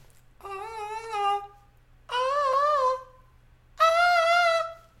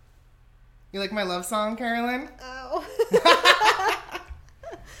like my love song, Carolyn? Oh.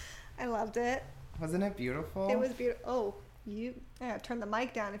 I loved it. Wasn't it beautiful? It was beautiful. Oh, yeah, turn the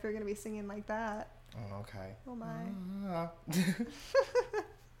mic down if you're going to be singing like that. Oh, okay. Oh, my.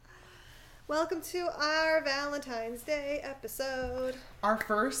 Welcome to our Valentine's Day episode. Our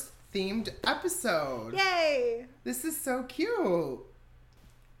first themed episode. Yay! This is so cute.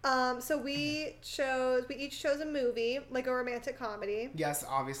 So we each chose a movie, like a romantic comedy. Yes,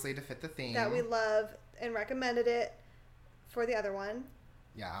 obviously to fit the theme. That we love and recommended it for the other one.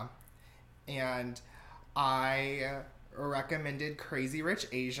 Yeah. And I recommended Crazy Rich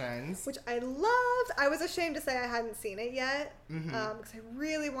Asians. Which I loved. I was ashamed to say I hadn't seen it yet. Because I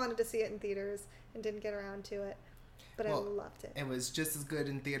really wanted to see it in theaters and didn't get around to it. But I loved it. It was just as good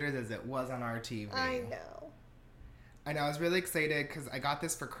in theaters as it was on our TV. I know. And I was really excited because I got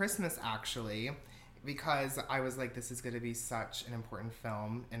this for Christmas, actually, because I was like, this is going to be such an important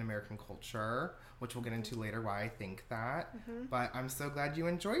film in American culture, which we'll get into later why I think that. But I'm so glad you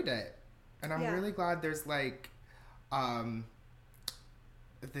enjoyed it. And I'm really glad there's like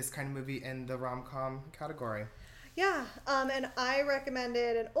this kind of movie in the rom-com category. Yeah, and I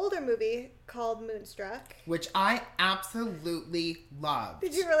recommended an older movie called Moonstruck. Which I absolutely loved.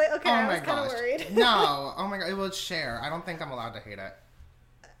 Did you really? Okay, I was kind of worried. No. Oh my god, it was Cher. I don't think I'm allowed to hate it.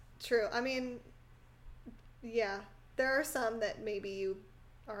 True. I mean, yeah. There are some that maybe you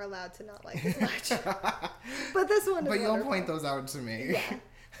are allowed to not like as much. But this one is But you'll wonderful. point those out to me. Yeah.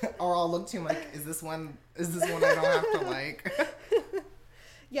 Or I'll look to you like, is this one I don't have to like?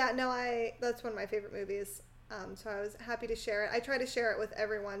 Yeah, no, that's one of my favorite movies. So I was happy to share it. I try to share it with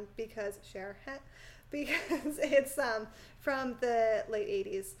everyone because it's from the late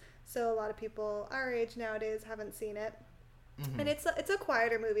 80s. So a lot of people our age nowadays haven't seen it. And it's a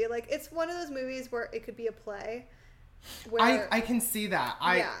quieter movie. Like, it's one of those movies where it could be a play. Where, I can see that.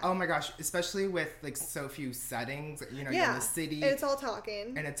 Oh my gosh, especially with like so few settings, you're in the city. And it's all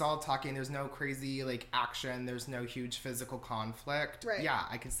talking. There's no crazy like action. There's no huge physical conflict. Right. Yeah,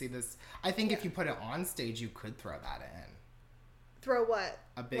 I can see this. I think if you put it on stage, you could throw that in. Throw what?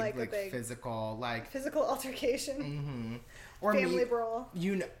 A big physical altercation. Or family brawl.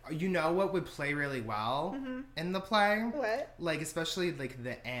 You know what would play really well in the play? What? Like, especially like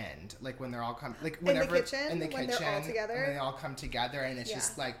the end, like when they're all in the kitchen when they're all together, and they all come together, and it's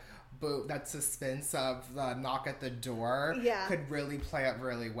just like, boom, that suspense of the knock at the door could really play out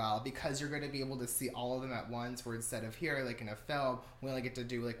really well, because you're going to be able to see all of them at once, where instead of here, like in a film, we only get to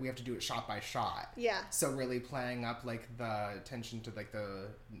do we have to do it shot by shot. Yeah. So really playing up like the tension to like the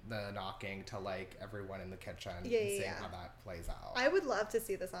knocking to like everyone in the kitchen and seeing how that plays out. I would love to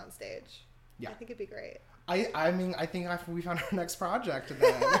see this on stage. Yeah. I think it'd be great. I mean, I think we found our next project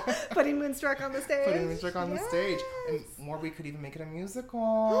then. Putting Moonstruck on the stage. Putting Moonstruck on the stage. And more, we could even make it a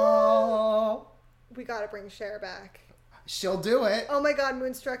musical. We gotta bring Cher back. She'll do it. Oh my god,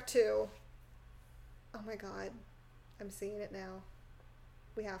 Moonstruck 2. Oh my god. I'm seeing it now.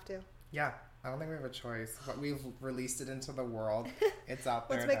 We have to. Yeah. I don't think we have a choice. But we've released it into the world. It's out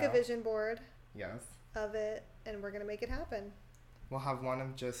there. Let's make a vision board. Yes. Of it, and we're gonna make it happen. We'll have one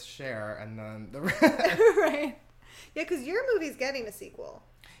of just Cher, and then the right. Yeah, because your movie's getting a sequel.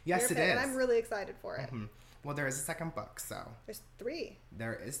 Yes, it is. And I'm really excited for it. Well, there is a second book, so. There's 3.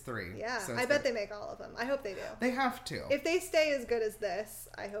 There is 3. Yeah, so I bet they make all of them. I hope they do. They have to. If they stay as good as this,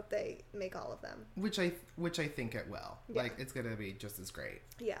 I hope they make all of them. Which I think it will. Yeah. Like, it's going to be just as great.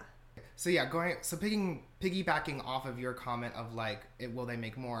 Yeah. So yeah, piggybacking off of your comment of like, will they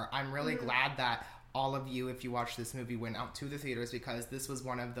make more? I'm really glad that all of you, if you watch this movie, went out to the theaters, because this was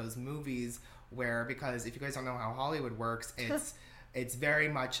one of those movies where, because if you guys don't know how Hollywood works, it's very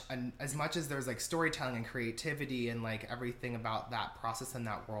much, as much as there's like storytelling and creativity and like everything about that process and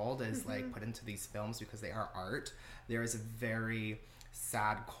that world is like put into these films because they are art, there is a very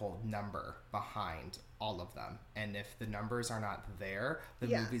sad, cold number behind all of them. And if the numbers are not there, the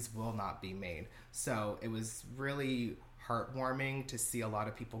movies will not be made. So it was really heartwarming to see a lot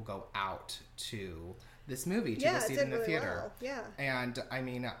of people go out to this movie to go see it in the theater. Well. Yeah. And I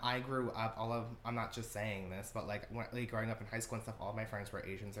mean, I grew up I'm not just saying this, but like growing up in high school and stuff, all of my friends were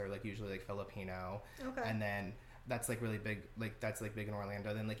Asians or like usually like Filipino. Okay. And then that's like really big, like that's like big in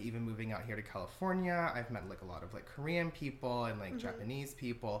Orlando. Then like even moving out here to California, I've met like a lot of like Korean people and like Japanese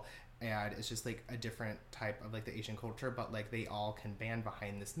people. And it's just like a different type of like the Asian culture, but like they all can band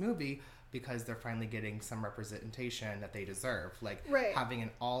behind this movie because they're finally getting some representation that they deserve. Like having an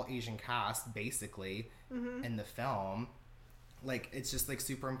all Asian cast basically in the film, like it's just like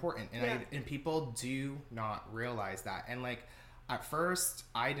super important. And and people do not realize that. And like at first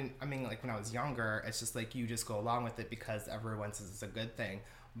like when I was younger, it's just like you just go along with it because everyone says it's a good thing.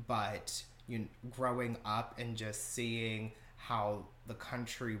 But growing up and just seeing how the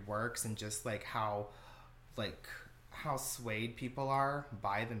country works and just like how swayed people are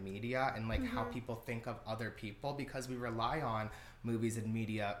by the media and like how people think of other people, because we rely on movies and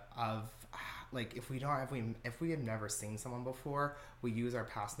media of like if we have never seen someone before, we use our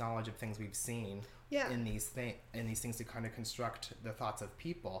past knowledge of things we've seen in these things to kind of construct the thoughts of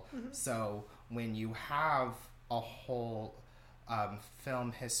people. So when you have a whole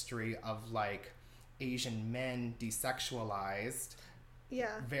film history of like Asian men desexualized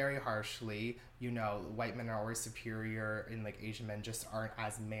very harshly, white men are always superior and like Asian men just aren't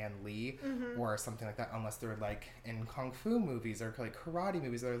as manly or something like that, unless they're like in kung fu movies or like karate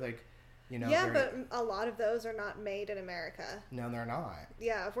movies that are like, but a lot of those are not made in America. No, they're not.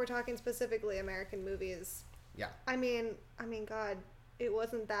 Yeah, if we're talking specifically American movies. Yeah. I mean, God, it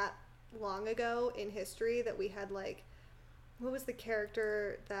wasn't that long ago in history that we had like, what was the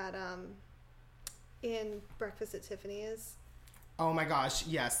character that in Breakfast at Tiffany's? Oh my gosh,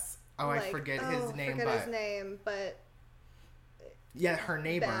 yes. Oh, like, I forget his name, but yeah, her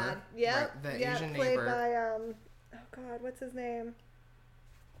neighbor. Yeah, right, the Asian played neighbor. By oh God, what's his name?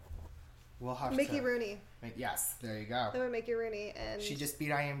 We'll have Mickey Rooney. Yes, there you go. That would Mickey Rooney, and she just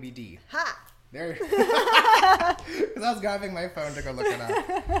beat IMDb. Ha! There. Because I was grabbing my phone to go look it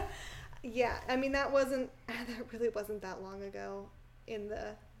up. Yeah, I mean that really wasn't that long ago in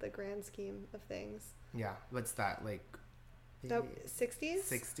the grand scheme of things. Yeah, what's that like? The 60s?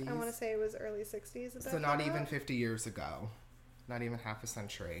 60s. I want to say it was early 60s. So not even 50 years ago, not even half a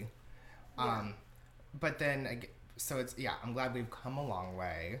century. Yeah. But then, so it's I'm glad we've come a long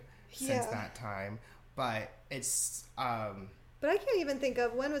way since that time. But it's. But I can't even think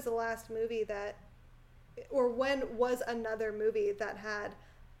of when was the last movie or when was another movie that had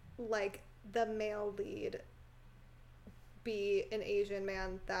like the male lead be an Asian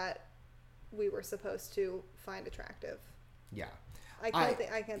man that we were supposed to find attractive. Yeah. I can't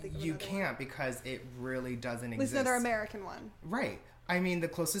think of You another can't one. Because it really doesn't exist. At least another American one. Right. I mean, the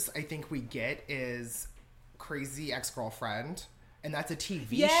closest I think we get is Crazy Ex-Girlfriend. And that's a TV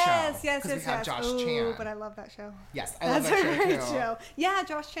show. Yes. Because we have Josh Chan. But I love that show. Yes, I love that show too. That's a great show. Yeah,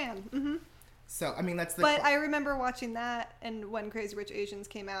 Josh Chan. Mm-hmm. So, I mean, that's the... But I remember watching that, and when Crazy Rich Asians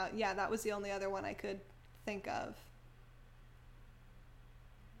came out, that was the only other one I could think of.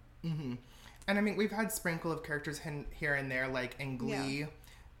 Mm-hmm. And I mean, we've had sprinkle of characters here and there, like in Glee,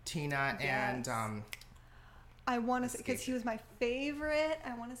 Tina, and... I want to say, because he was my favorite,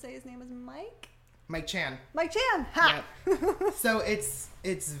 I want to say his name was Mike? Mike Chan. Mike Chan! Ha! Yep. So it's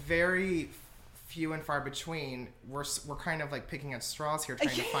very few and far between. We're kind of like picking at straws here,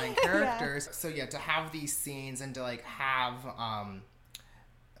 trying to find characters. So to have these scenes and to like have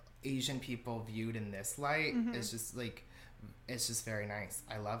Asian people viewed in this light is just like, it's just very nice.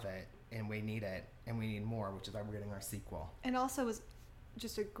 I love it, and we need it, and we need more, which is why we're getting our sequel. And also was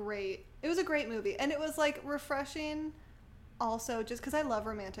just it was a great movie, and it was like refreshing also just because I love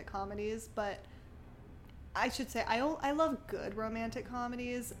romantic comedies, but I should say I love good romantic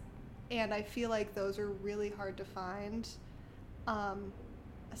comedies, and I feel like those are really hard to find,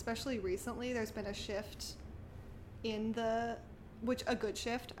 especially recently. There's been a shift a good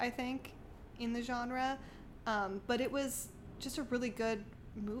shift, I think, in the genre, but it was just a really good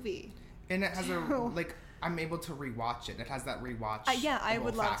movie. And it has I'm able to rewatch it. It has that rewatch. I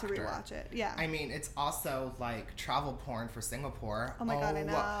would love factor. to rewatch it. Yeah. I mean, it's also like travel porn for Singapore. Oh my God, I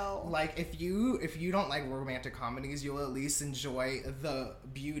know. Like if you don't like romantic comedies, you'll at least enjoy the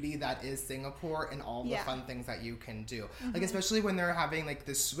beauty that is Singapore and all the fun things that you can do. Like especially when they're having like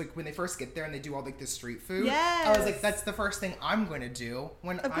this, like when they first get there and they do all like the street food. Yes. I was like, that's the first thing I'm going to do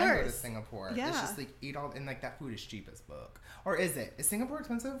when I go to Singapore. Yeah. It's just like eat all, and like that food is cheap as fuck. Or is it? Is Singapore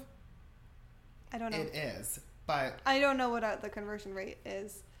expensive? I don't know. It is, but I don't know what the conversion rate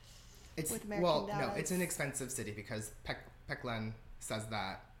is. It's with American dollars. No, it's an expensive city because Peklan says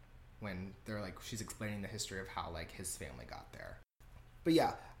that when they're like she's explaining the history of how like his family got there. But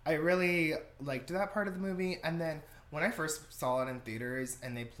yeah, I really liked that part of the movie. And then when I first saw it in theaters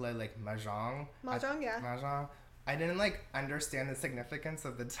and they play like mahjong, I didn't like understand the significance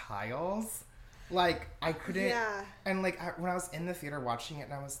of the tiles. Like, I couldn't... Yeah. And, like, when I was in the theater watching it,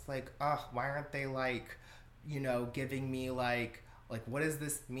 and I was like, ugh, why aren't they, like, giving me, like, what does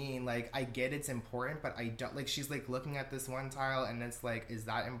this mean? Like, I get it's important, but I don't... Like, she's, like, looking at this one tile, and it's like, is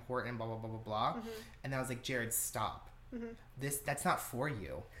that important? Blah, blah, blah, blah, blah. And I was like, Jared, stop. That's not for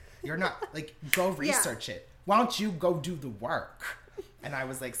you. You're not... Like, go research it. Why don't you go do the work? And I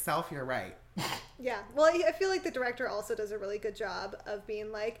was like, Self, you're right. Yeah. Well, I feel like the director also does a really good job of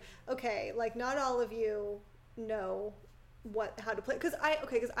being like, okay, like not all of you know how to play, because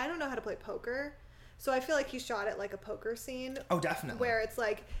I don't know how to play poker, so I feel like he shot it like a poker scene. Oh, definitely. Where it's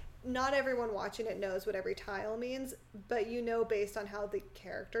like not everyone watching it knows what every tile means, but you know based on how the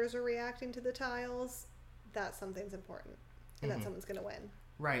characters are reacting to the tiles that something's important and that someone's gonna win.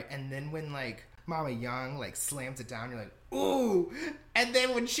 Right, and then when like Mama Young like slams it down, you're like, ooh, and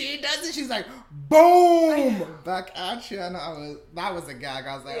then when she does it, she's like, boom, back at you, and that was a gag.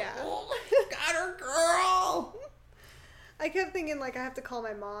 I was like, oh my God, her girl. I kept thinking like I have to call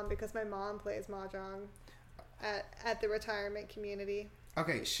my mom because my mom plays mahjong at the retirement community.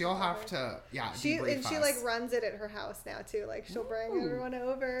 Okay, she'll have to, she like runs it at her house now too. Like she'll bring everyone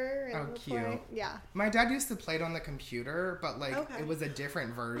over and we'll cute. play. Yeah. My dad used to play it on the computer, but like it was a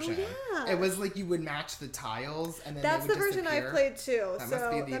different version. Oh, yeah. It was like you would match the tiles, and then that's they would the version I played too.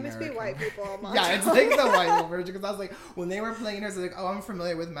 That must be white people. Yeah, it's like the white people version, because I was like, when they were playing it, I was like, oh, I'm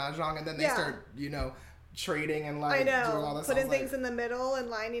familiar with mahjong, and then they start, trading and like doing all this, putting things in the middle and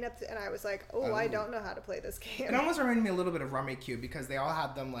lining up, and I was like, I don't know how to play this game. It almost reminded me a little bit of Rummy Cube, because they all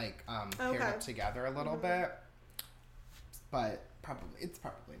had them like paired up together a little bit, but it's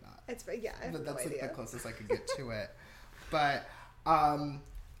probably not. That's like the closest I could get to it. But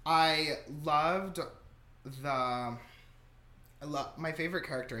I loved my favorite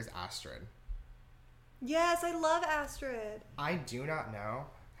character is Astrid. Yes, I love Astrid. I do not know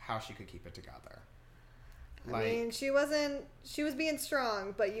how she could keep it together. I mean, she was being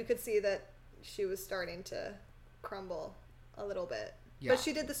strong, but you could see that she was starting to crumble a little bit. Yeah. But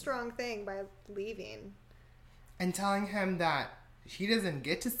she did the strong thing by leaving. And telling him that he doesn't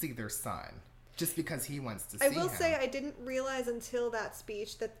get to see their son just because he wants to see him. I will say I didn't realize until that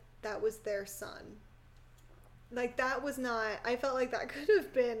speech that was their son. Like, that was not... I felt like that could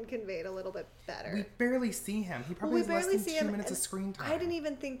have been conveyed a little bit better. We barely see him. He probably has less than 2 minutes of screen time. I didn't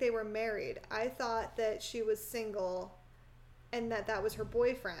even think they were married. I thought that she was single and that was her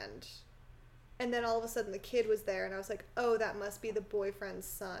boyfriend. And then all of a sudden the kid was there, and I was like, oh, that must be the boyfriend's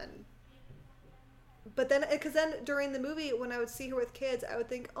son. But then... Because then during the movie, when I would see her with kids, I would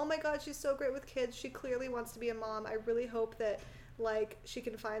think, oh my God, she's so great with kids. She clearly wants to be a mom. I really hope that, like, she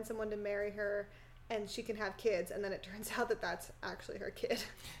can find someone to marry her and she can have kids, and then it turns out that that's actually her kid.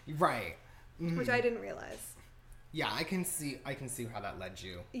 Right. Mm-hmm. Which I didn't realize. Yeah, I can see how that led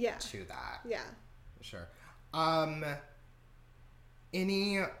you to that. Yeah. Sure. I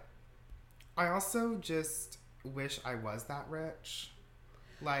also just wish I was that rich.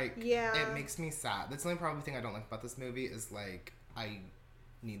 Like, it makes me sad. That's the only probably thing I don't like about this movie is, like, I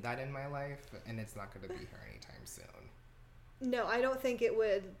need that in my life, and it's not going to be here anytime soon. No, I don't think it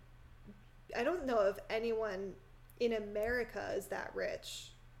would... I don't know if anyone in America is that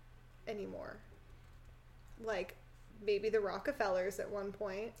rich anymore. Like, maybe the Rockefellers at one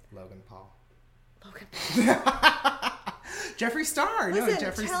point. Logan Paul. Jeffree Star.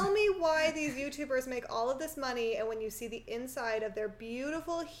 Listen, tell me why these YouTubers make all of this money, and when you see the inside of their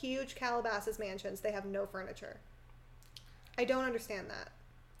beautiful, huge Calabasas mansions, they have no furniture. I don't understand that.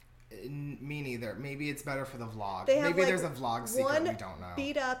 Me neither. Maybe it's better for the vlog. Maybe like there's a vlog secret we don't know. One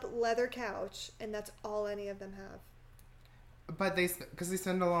beat up leather couch, and that's all any of them have. But because they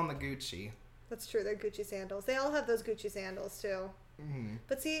spend all on the Gucci. That's true. They're Gucci sandals. They all have those Gucci sandals too. Mm-hmm.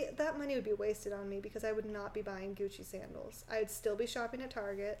 But see, that money would be wasted on me because I would not be buying Gucci sandals. I'd still be shopping at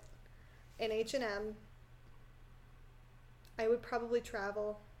Target, and H&M. I would probably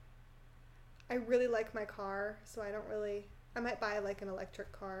travel. I really like my car, so I might buy like an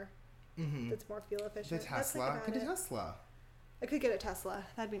electric car. Mm-hmm. That's more fuel efficient. The Tesla. Get a Tesla. I could get a Tesla.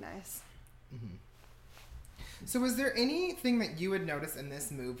 That'd be nice. Mm-hmm. So was there anything that you would notice in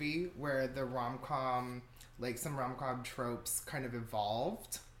this movie where the rom-com, like some rom-com tropes kind of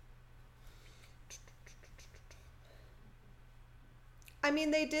evolved? I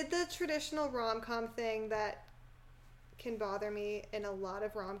mean, they did the traditional rom-com thing that can bother me in a lot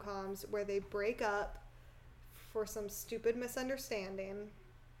of rom-coms where they break up for some stupid misunderstanding.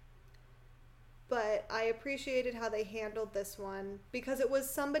 But I appreciated how they handled this one because it was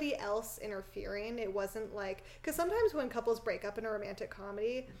somebody else interfering. It wasn't like... Because sometimes when couples break up in a romantic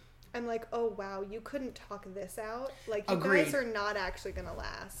comedy, I'm like, oh, wow, you couldn't talk this out. Like, you guys are not actually going to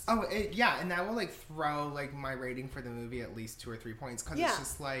last. Oh, yeah, and that will, like, throw, like, my rating for the movie at least 2 or 3 points. Because it's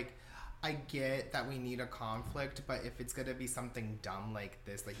just, like... I get that we need a conflict, but if it's going to be something dumb like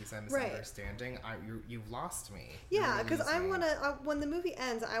this, like you said, misunderstanding, you've lost me. Yeah, because when the movie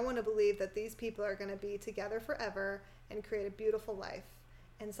ends, I want to believe that these people are going to be together forever and create a beautiful life.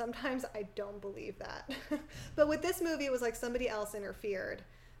 And sometimes I don't believe that. But with this movie, it was like somebody else interfered,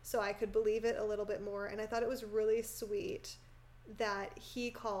 so I could believe it a little bit more. And I thought it was really sweet that he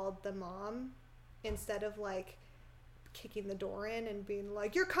called the mom instead of like... kicking the door in and being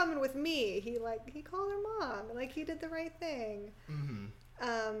like, "You're coming with me." He called her mom. Like, he did the right thing. Mm-hmm.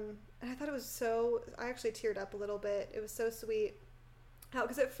 And I thought it was so, I actually teared up a little bit. It was so sweet. How,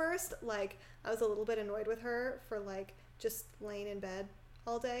 because at first, like, I was a little bit annoyed with her for, like, just laying in bed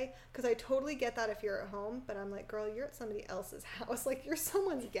all day. Because I totally get that if you're at home. But I'm like, girl, you're at somebody else's house. Like, you're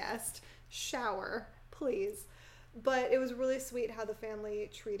someone's guest. Shower, please. But it was really sweet how the family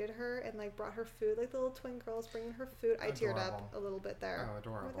treated her and, like, brought her food. Like, the little twin girls bringing her food. I teared up a little bit there. Oh,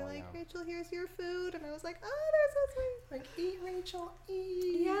 adorable, where they're like, yeah. Rachel, here's your food. And I was like, oh, they're so sweet. Like, eat, Rachel,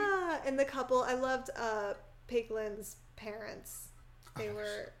 eat. Yeah. And the couple, I loved Piglin's parents. They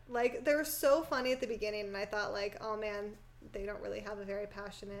were, like, they were so funny at the beginning. And I thought, like, oh, man, they don't really have a very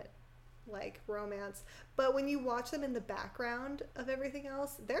passionate, like, romance. But when you watch them in the background of everything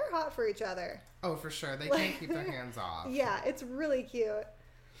else, they're hot for each other. Oh, for sure. They Like, can't keep their hands off. Yeah, it's really cute.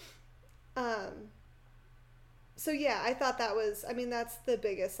 So yeah, I thought that was, I mean, that's the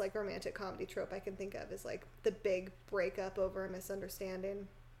biggest, like, romantic comedy trope I can think of, is, like, the big breakup over a misunderstanding.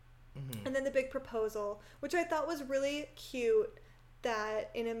 Mm-hmm. And then the big proposal, which I thought was really cute, that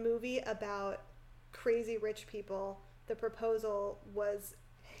in a movie about crazy rich people, the proposal was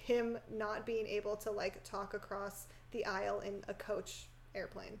him not being able to, like, talk across the aisle in a coach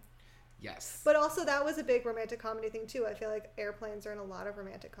airplane. Yes. But also that was a big romantic comedy thing too. I feel like airplanes are in a lot of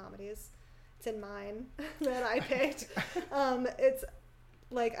romantic comedies. It's in mine that I picked. It's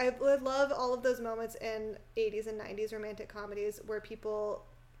like, I would love all of those moments in 80s and 90s romantic comedies where people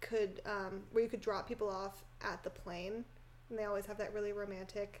could, where you could drop people off at the plane, and they always have that really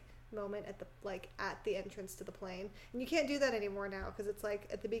romantic moment at the, like, at the entrance to the plane. And you can't do that anymore now, because it's like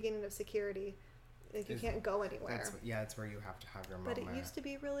at the beginning of security, like, you can't go anywhere. It's where you have to have your moment. But it used to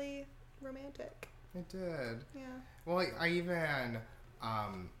be really romantic. It did. Yeah. Well, I even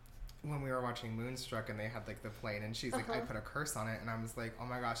when we were watching Moonstruck and they had, like, the plane, and she's like, I put a curse on it, and I was like, oh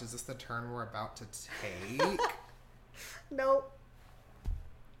my gosh, is this the turn we're about to take? Nope. No.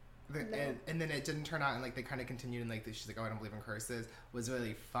 And then it didn't turn out, and, like, they kind of continued, and, like, she's like, oh, I don't believe in curses, was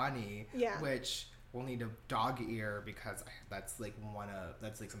really funny. Yeah. Which we'll need a dog ear, because that's like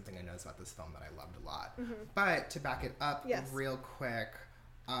something I noticed about this film that I loved a lot. Mm-hmm. But to back it up real quick,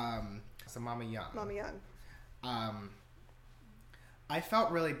 so Mama Young. I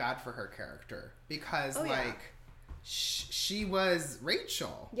felt really bad for her character, because she was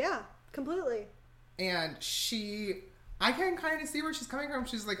Rachel. Yeah, completely. And I can kind of see where she's coming from.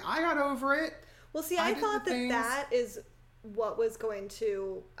 She's like, I got over it. Well, see, I thought that is what was going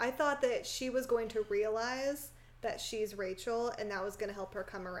to, I thought that she was going to realize that she's Rachel, and that was going to help her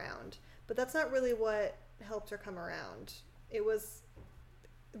come around. But that's not really what helped her come around. It was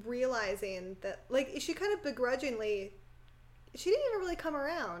realizing that, like, she kind of begrudgingly, she didn't even really come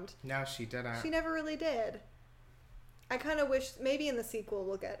around. No, she didn't. She never really did. I kind of wish, maybe in the sequel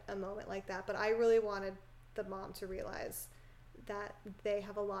we'll get a moment like that, but I really wanted the mom to realize that they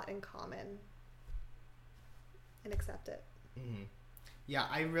have a lot in common and accept it. Mm-hmm. Yeah,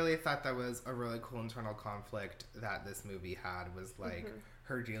 I really thought that was a really cool internal conflict that this movie had, was, like,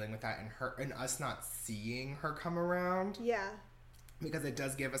 her dealing with that, and us not seeing her come around. Yeah. Because it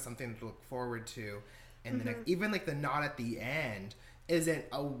does give us something to look forward to. And then even, like, the nod at the end isn't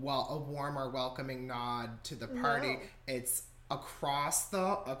a warm or welcoming nod to the party. No. It's across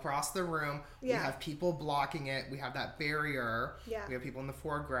the room. Yeah. We have people blocking it. We have that barrier. Yeah. We have people in the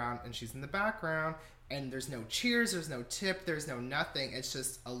foreground, and she's in the background. And there's no cheers, there's no tip, there's no nothing. It's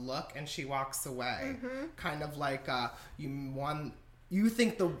just a look, and she walks away. Mm-hmm. Kind of like you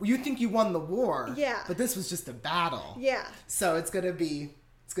think you won the war. Yeah. But this was just a battle. Yeah. So it's gonna be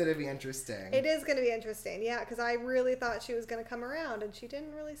interesting. It is gonna be interesting, yeah, because I really thought she was gonna come around, and she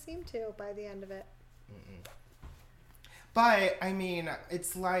didn't really seem to by the end of it. Mm-mm. But I mean,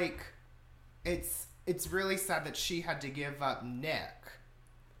 it's like, it's really sad that she had to give up Nick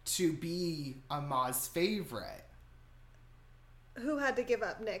to be Ama's favorite. Who had to give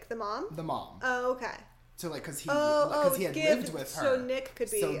up Nick? The mom? The mom. Oh, okay. So, like, because he had lived with her. So Nick could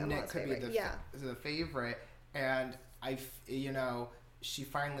be Ama's favorite. The favorite. And she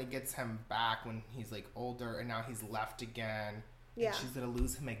finally gets him back when he's, like, older, and now he's left again. Yeah. And she's gonna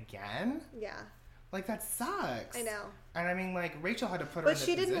lose him again? Yeah. Like, that sucks. I know. And I mean, like, Rachel had to put her in the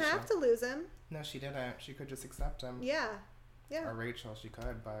position. But she didn't have to lose him. No, she didn't. She could just accept him. Yeah. Yeah. Or Rachel, she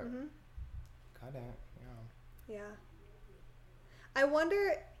could, but couldn't. Yeah. Yeah. I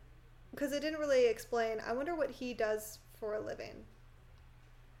wonder, because it didn't really explain, I wonder what he does for a living.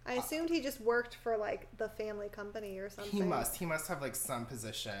 I assumed he just worked for, like, the family company or something. He must have, like, some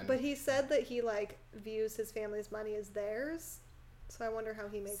position. But he said that he, like, views his family's money as theirs. So I wonder how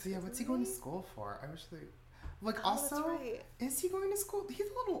he makes what's he going to school for? Like, Oh, also, that's right. is he going to school? He's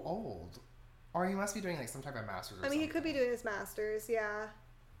a little old. Or he must be doing, like, some type of master's or something. He could be doing his master's, yeah.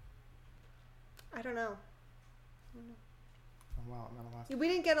 I don't know. Oh, wow, I'm not allowed. We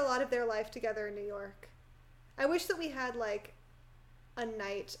didn't get a lot of their life together in New York. I wish that we had, like, a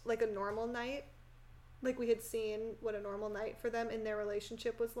night, like a normal night. Like, we had seen what a normal night for them in their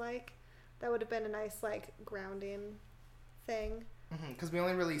relationship was like. That would have been a nice, like, grounding thing. Because we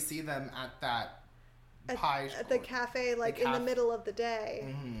only really see them at that pie... At the cafe, like, in the middle of the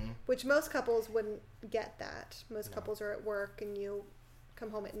day. Which most couples wouldn't get that. Most couples are at work, and you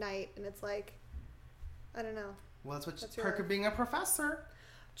come home at night, and it's like, I don't know. Well, that's perk of being a professor.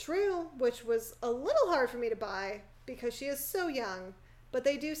 True, which was a little hard for me to buy because she is so young. But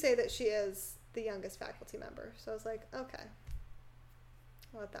they do say that she is the youngest faculty member. So I was like, okay.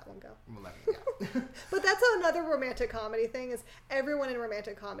 I'll let that one go. But that's another romantic comedy thing is everyone in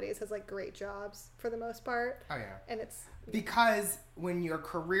romantic comedies has like great jobs for the most part. Oh, yeah. And it's... Because when your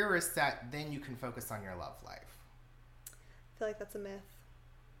career is set, then you can focus on your love life. I feel like that's a myth.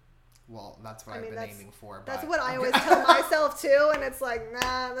 Well, that's what I've been aiming for. But... That's what I always tell myself too, and it's like,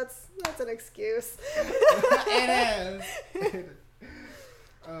 nah, that's an excuse. It is.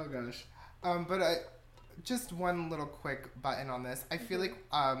 Oh gosh. Just one little quick button on this. I feel like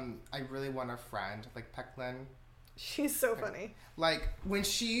I really want a friend like Pecklin. She's so funny. Like when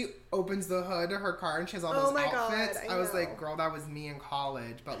she opens the hood of her car and she has all those outfits, God, I was like, girl, that was me in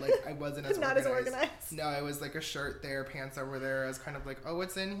college, but like I wasn't as not organized. as organized. No, it was like a shirt there, pants over there. I was kind of like, oh,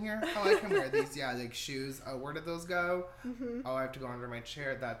 what's in here? Oh, I can wear these. Yeah, like shoes. Oh, where did those go? Oh, I have to go under my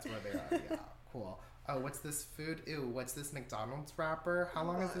chair. That's where they are. Yeah, cool. Oh, what's this food? Ew, what's this McDonald's wrapper? How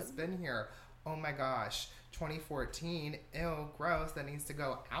long has this been here? Oh my gosh, 2014. Ew, gross. That needs to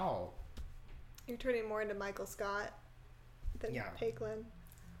go out. You're turning more into Michael Scott than Pecklin.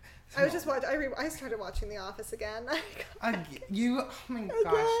 So, I was just watching. I started watching The Office again. Oh my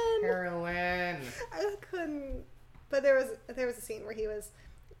gosh, Carolyn. I couldn't. But there was a scene where he was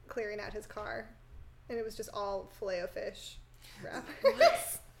clearing out his car, and it was just all Filet-O-Fish wrappers.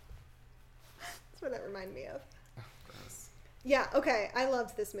 That's what that reminded me of. Oh, gross. Yeah. Okay. I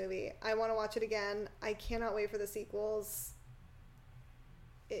loved this movie. I want to watch it again. I cannot wait for the sequels.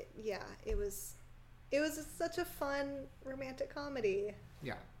 It was such a fun romantic comedy.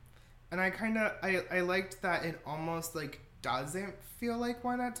 Yeah. And I liked that it almost like doesn't feel like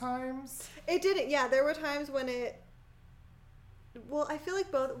one at times. It didn't. Yeah, there were times when I feel like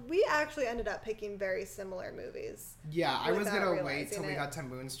we actually ended up picking very similar movies. Yeah, I was going to wait till we got to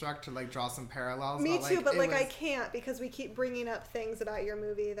Moonstruck to like draw some parallels. Me too, but I can't because we keep bringing up things about your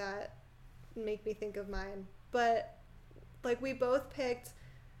movie that make me think of mine. But like we both picked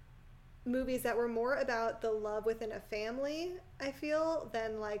movies that were more about the love within a family, I feel,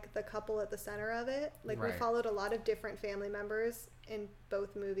 than like the couple at the center of it. Like we followed a lot of different family members in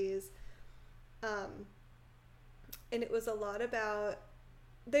both movies. And it was a lot about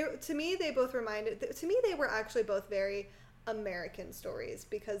they were actually both very American stories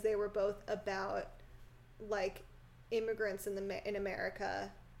because they were both about like immigrants in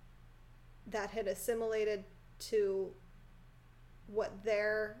America that had assimilated to what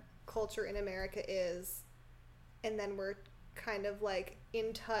their culture in America is, and then we're kind of like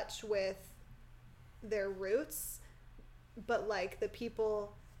in touch with their roots, but like the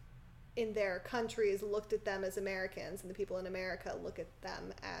people in their countries looked at them as Americans, and the people in America look at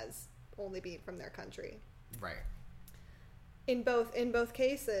them as only being from their country. Right. In both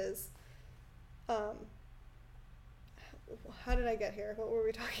cases, how did I get here? What were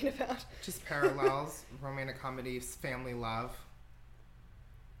we talking about? Just parallels, romantic comedies, family love.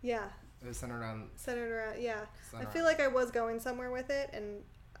 Yeah. It was centered around, yeah. I feel like I was going somewhere with it, and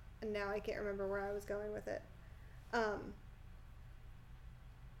now I can't remember where I was going with it.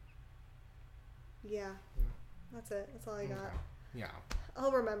 Yeah. That's it. That's all I got. Okay. Yeah.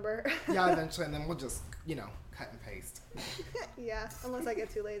 I'll remember. Yeah, eventually, and then we'll just, cut and paste. Yeah, unless I get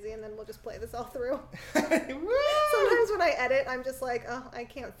too lazy, and then we'll just play this all through. Sometimes when I edit, I'm just like, oh, I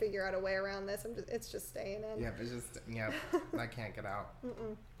can't figure out a way around this. It's just staying in. I can't get out.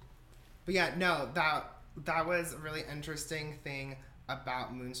 Mm-mm. But yeah, no, that was a really interesting thing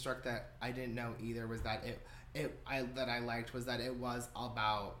about Moonstruck that I didn't know either, was that I liked was that it was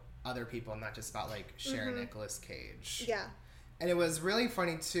about other people, not just about like Sharon Nicolas Cage. Yeah. And it was really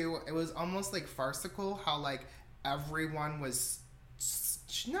funny too. It was almost like farcical how like everyone was,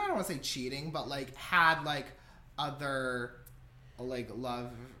 I don't want to say cheating, but like had like other like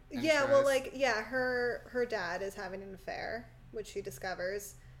love interests. Yeah, well, like, yeah, her dad is having an affair, which she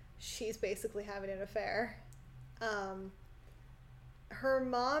discovers. She's basically having an affair. Her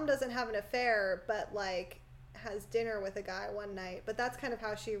mom doesn't have an affair, but like has dinner with a guy one night, but that's kind of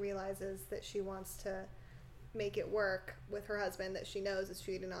how she realizes that she wants to make it work with her husband that she knows is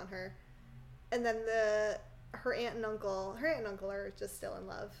cheating on her. And then her aunt and uncle are just still in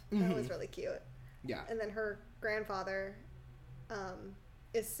love. That was really cute. Yeah. And then her grandfather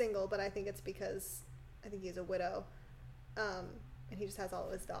is single, but I think it's because I think he's a widow. And he just has all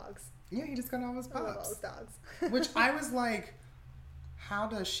of his dogs. Yeah, he just got all his pups. I love all his dogs. Which I was like, how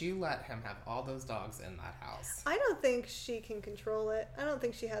does she let him have all those dogs in that house? I don't think she can control it. I don't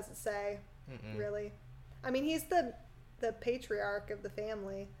think she has a say, really. I mean, he's the patriarch of the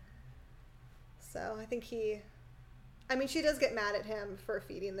family. So I think she does get mad at him for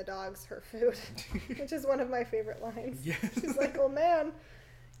feeding the dogs her food, which is one of my favorite lines. Yes. She's like, "Oh man,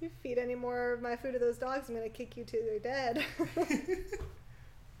 you feed any more of my food to those dogs, I'm going to kick you till you're dead."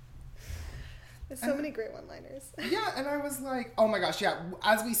 There's so many great one-liners. Yeah, and I was like, oh my gosh, yeah.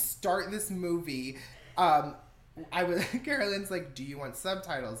 As we start this movie, Carolyn's like, do you want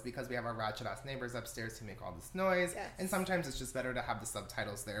subtitles? Because we have our ratchet ass neighbors upstairs who make all this noise. Yes. And sometimes it's just better to have the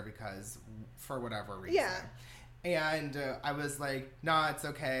subtitles there because for whatever reason. Yeah. And I was like, nah, it's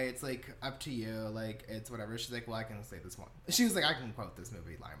okay. It's like up to you. Like, it's whatever. She's like, well, I can say this one. She was like, I can quote this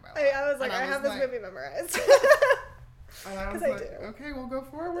movie line by line. I was like, I have this movie memorized. And I was like, okay, we'll go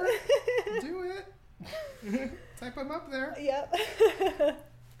forward. Do it. Type them up there. Yep.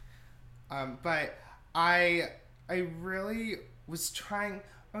 But I really was trying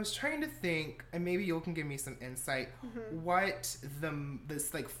to think, and maybe you can give me some insight, what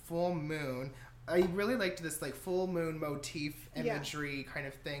this like full moon, I really liked this like full moon motif imagery kind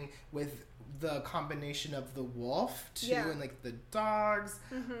of thing with the combination of the wolf too and like the dogs.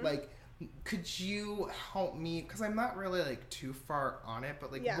 Like, could you help me? Because I'm not really like too far on it,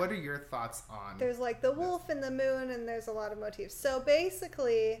 but like, what are your thoughts on? There's like the wolf and the moon, and there's a lot of motifs. So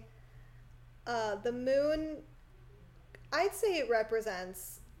basically, the moon, I'd say it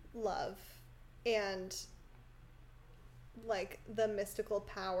represents love and like the mystical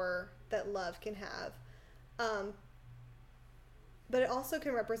power that love can have. But it also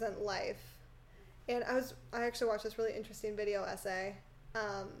can represent life. And I actually watched this really interesting video essay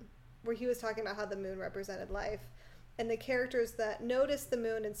where he was talking about how the moon represented life. And the characters that notice the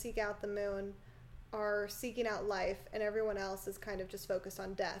moon and seek out the moon are seeking out life, and everyone else is kind of just focused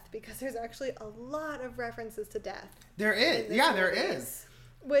on death, because there's actually a lot of references to death. There is. Yeah, there is.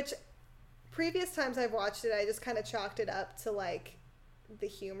 Which previous times I've watched it, I just kind of chalked it up to like the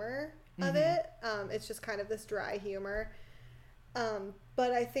humor of it. It's just kind of this dry humor.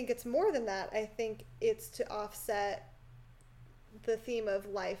 But I think it's more than that. I think it's to offset the theme of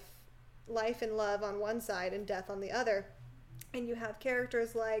life and love on one side and death on the other. And you have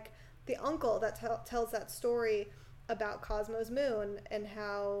characters like the uncle that tells that story about Cosmo's moon, and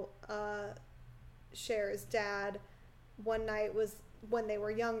how Cher's dad one night was, when they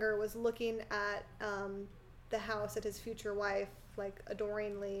were younger, was looking at the house at his future wife like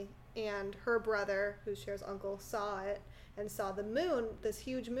adoringly, and her brother, who's Cher's uncle, saw it and saw the moon, this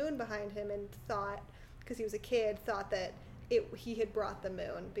huge moon behind him, and thought, because he was a kid, thought that he had brought the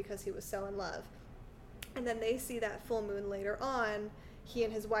moon because he was so in love. And then they see that full moon later on. He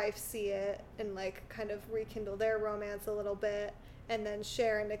and his wife see it and like kind of rekindle their romance a little bit. And then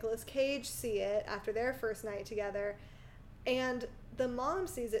Cher and Nicolas Cage see it after their first night together. And the mom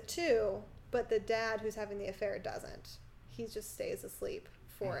sees it too, but the dad who's having the affair doesn't. He just stays asleep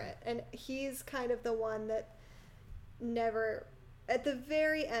for it. And he's kind of the one that never, at the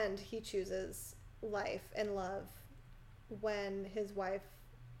very end, he chooses life and love when his wife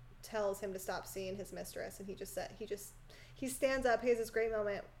tells him to stop seeing his mistress, and he stands up. He has this great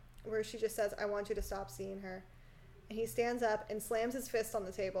moment where she just says, "I want you to stop seeing her," and he stands up and slams his fist on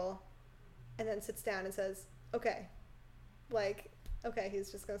the table, and then sits down and says, "Okay," like, okay,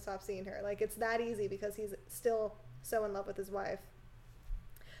 he's just gonna stop seeing her. Like, it's that easy because he's still so in love with his wife.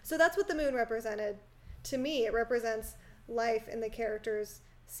 So that's what the moon represented to me. It represents life and the characters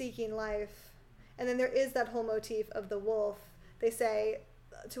seeking life. And then there is that whole motif of the wolf. They say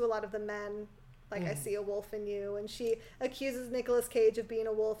to a lot of the men, like, I see a wolf in you. And she accuses Nicolas Cage of being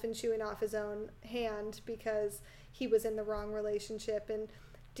a wolf and chewing off his own hand because he was in the wrong relationship, and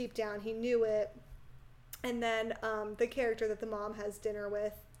deep down he knew it. And then the character that the mom has dinner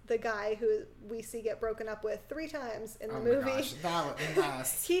with, the guy who we see get broken up with 3 times in the movie. Gosh, that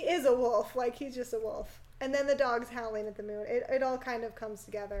was he is a wolf. Like, he's just a wolf. And then the dog's howling at the moon. It all kind of comes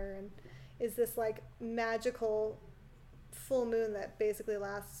together and is this like magical full moon that basically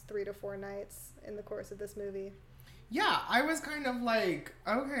lasts 3 to 4 nights in the course of this movie. Yeah, I was kind of like,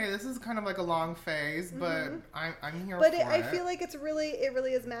 okay, this is kind of like a long phase, but I'm here but for it. I feel like it really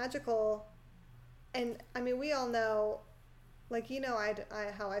is magical And I mean, we all know, like, you know,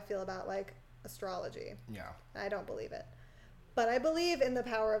 how I feel about like astrology. Yeah. I don't believe it. But I believe in the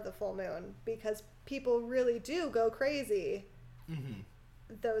power of the full moon because people really do go crazy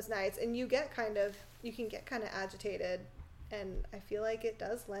those nights, and you can get kind of agitated, and I feel like it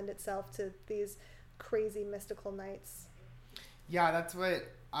does lend itself to these crazy mystical nights. Yeah, that's what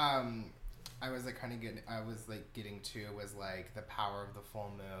I was like getting to was like the power of the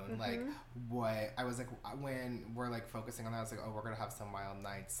full moon. Like what I was like when we're like focusing on that, I was like, oh, we're gonna have some wild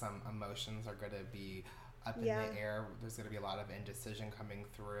nights. Some emotions are gonna be up in the air. There's gonna be a lot of indecision coming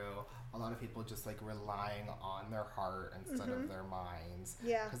through. A lot of people just like relying on their heart instead of their minds.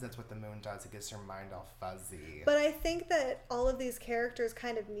 Yeah, because that's what the moon does. It gets your mind all fuzzy. But I think that all of these characters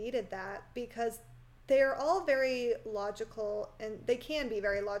kind of needed that because they're all very logical, and they can be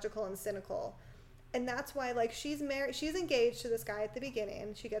very logical and cynical. And that's why, like, she's engaged to this guy at the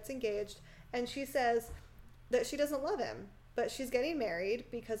beginning. She gets engaged, and she says that she doesn't love him, but she's getting married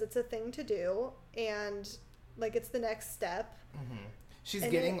because it's a thing to do, and, like, it's the next step. She's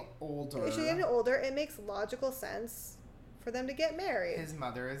getting older. She's getting older. It makes logical sense for them to get married. His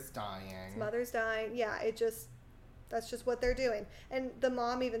mother is dying. His mother's dying. Yeah, that's just what they're doing. And the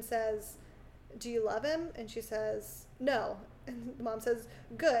mom even says, do you love him? And she says, no. And the mom says,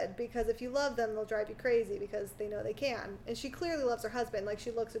 good, because if you love them, they'll drive you crazy because they know they can. And she clearly loves her husband. Like,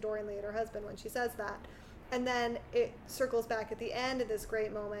 she looks adoringly at her husband when she says that. And then it circles back at the end of this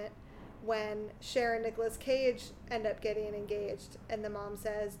great moment when Cher and Nicolas Cage end up getting engaged. And the mom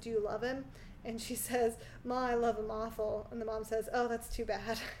says, do you love him? And she says, Ma, I love him awful. And the mom says, oh, that's too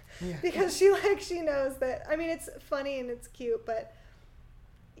bad. Yeah. Because she knows that. I mean, it's funny and it's cute, but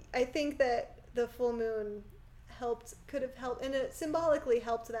I think that the full moon could have helped, and it symbolically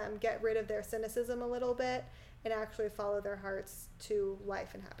helped them get rid of their cynicism a little bit and actually follow their hearts to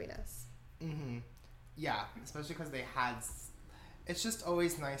life and happiness. Yeah, especially because it's just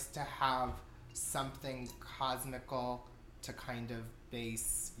always nice to have something cosmical to kind of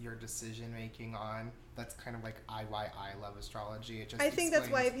base your decision making on. That's kind of like why I love astrology. I think that's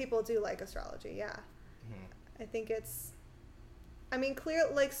why people do like astrology. Yeah. I think clear,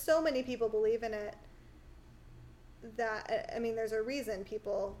 like, so many people believe in it that, I mean, there's a reason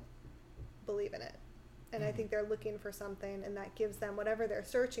people believe in it. And I think they're looking for something, and that gives them whatever they're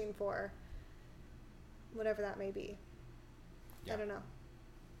searching for, whatever that may be. Yeah. I don't know.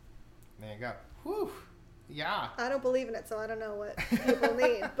 There you go. Whew. Yeah. I don't believe in it, so I don't know what people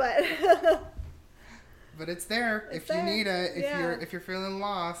need, but but it's there if you need it, if you're feeling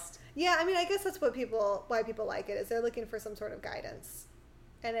lost. Yeah, I mean, I guess that's why people like it, is they're looking for some sort of guidance.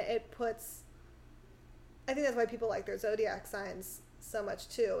 And it puts, I think that's why people like their zodiac signs so much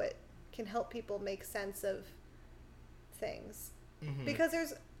too. It can help people make sense of things. Because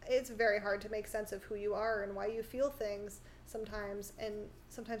it's very hard to make sense of who you are and why you feel things sometimes, and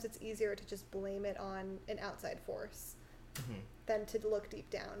sometimes it's easier to just blame it on an outside force than to look deep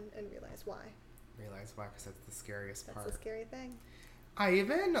down and realize why. Because that's the scariest part. That's the scary thing. I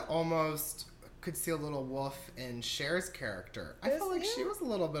even almost could see a little wolf in Cher's character. I felt like she was a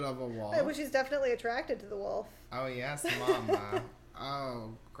little bit of a wolf. Well, she's definitely attracted to the wolf. Oh, yes, mama. Oh,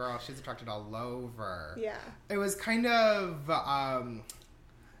 girl, she's attracted all over. Yeah. It was kind of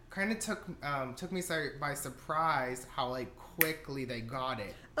took me by surprise how, like, quickly they got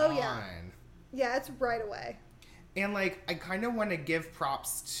it on. Yeah, it's right away. And, like, I kind of want to give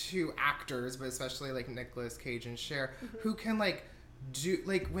props to actors, but especially, like, Nicolas Cage and Cher, who can, like, do,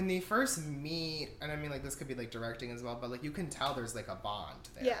 like, when they first meet, and I mean, like, this could be, like, directing as well, but, like, you can tell there's, like, a bond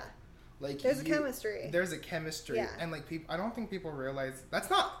there. Yeah. Like, there's a chemistry. There's a chemistry. Yeah. And, like, I don't think people realize that's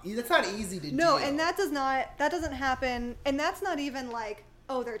not easy to do. No, and that doesn't happen, and that's not even, like,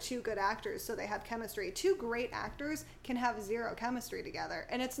 oh, they're two good actors, so they have chemistry. Two great actors can have zero chemistry together,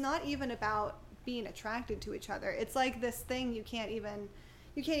 and it's not even about being attracted to each other. It's like this thing you can't even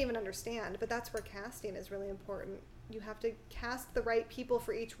understand, but that's where casting is really important. You have to cast the right people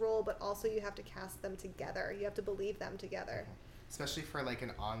for each role, but also you have to cast them together. You have to believe them together. Especially for, like,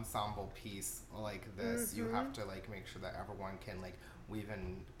 an ensemble piece like this, you have to, like, make sure that everyone can, like, weave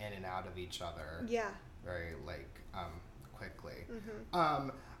in and out of each other. Yeah. Very, like, quickly.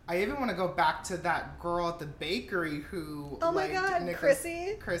 I even want to go back to that girl at the bakery who... Oh my God,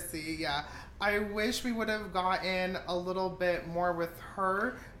 Chrissy? Chrissy, yeah. I wish we would have gotten a little bit more with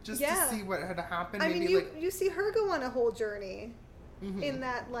her just to see what had happened. I mean, you see her go on a whole journey in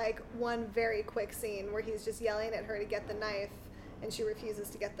that, like, one very quick scene where he's just yelling at her to get the knife, and she refuses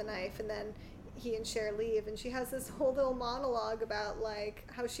to get the knife, and then he and Cher leave, and she has this whole little monologue about, like,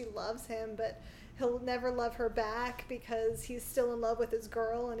 how she loves him, but he'll never love her back because he's still in love with his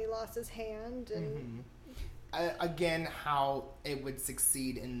girl and he lost his hand. And again, how it would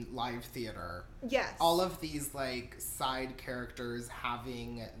succeed in live theater. Yes. All of these, like, side characters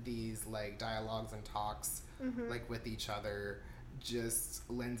having these, like, dialogues and talks, like, with each other just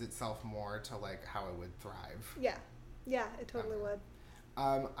lends itself more to, like, how it would thrive. Yeah. Yeah, it totally would.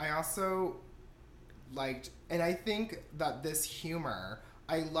 I also liked, and I think that this humor,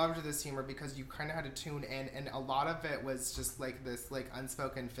 I loved this humor because you kind of had to tune in, and a lot of it was just like this, like,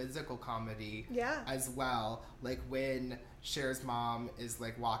 unspoken physical comedy as well. Like when Cher's mom is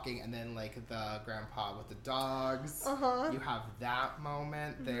like walking, and then like the grandpa with the dogs. You have that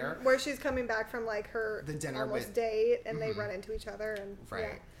moment there where she's coming back from like her the dinner date, and they run into each other, and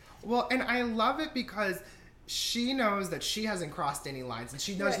Well, and I love it because she knows that she hasn't crossed any lines, and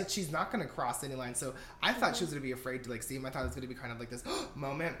she knows that she's not going to cross any lines. So I thought she was going to be afraid to, like, see him. I thought it was going to be kind of like this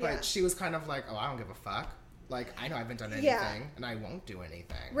moment, but she was kind of like, oh, I don't give a fuck. Like, I know I haven't done anything, and I won't do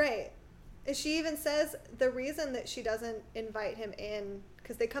anything. Right. And she even says the reason that she doesn't invite him in,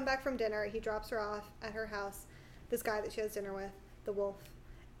 because they come back from dinner, he drops her off at her house, this guy that she has dinner with, the wolf,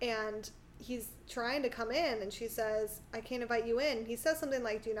 and he's trying to come in, and she says, I can't invite you in. He says something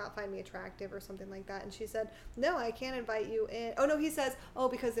like, do you not find me attractive, or something like that, and she said, no, I can't invite you in. Oh, no, he says, oh,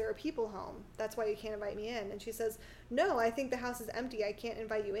 because there are people home. That's why you can't invite me in. And she says, no, I think the house is empty. I can't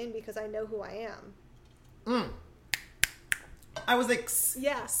invite you in because I know who I am. I was like,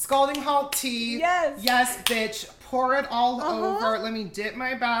 scalding hot tea. Yes, bitch. Pour it all over. Let me dip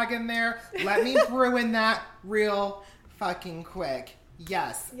my bag in there. Let me brew in that real fucking quick.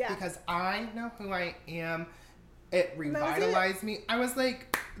 Yes, because I know who I am. It revitalized me. I was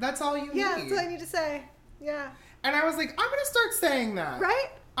like, that's all you need. Yeah, that's all I need to say. Yeah. And I was like, I'm going to start saying that. Right?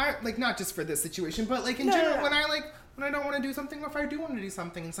 I like, not just for this situation, but like in general, when I don't want to do something, or if I do want to do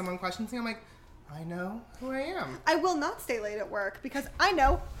something and someone questions me, I'm like, I know who I am. I will not stay late at work because I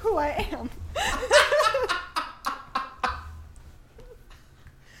know who I am.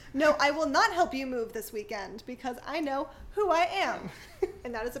 No, I will not help you move this weekend because I know who I am.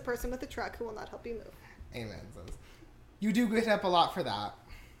 And that is a person with a truck who will not help you move. Amen, sis. You do get up a lot for that.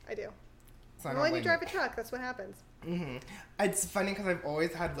 I do. So when you drive a truck, that's what happens. It's funny because I've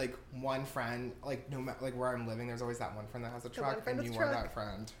always had like one friend, like no matter like where I'm living, there's always that one friend that has a truck, and you are that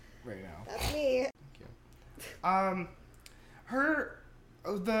friend right now. That's me. Thank you.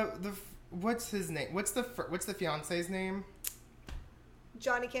 What's his name? What's the fiance's name?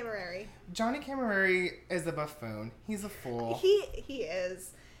 Johnny Camerari. Johnny Camerari is a buffoon. He's a fool. He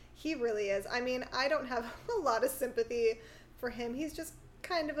is. He really is. I mean, I don't have a lot of sympathy for him. He's just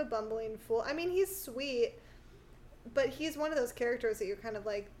kind of a bumbling fool. I mean, he's sweet, but he's one of those characters that you're kind of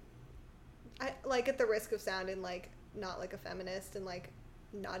like, at the risk of sounding like not like a feminist and like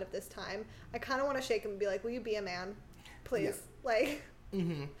not of this time, I kind of want to shake him and be like, will you be a man, please? Yeah. Like,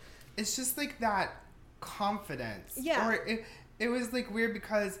 it's just like that confidence. Yeah. Or it was like weird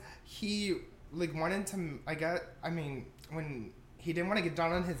because he like wanted to, when he didn't want to get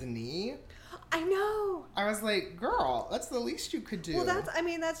down on his knee. I know. I was like, girl, that's the least you could do. Well,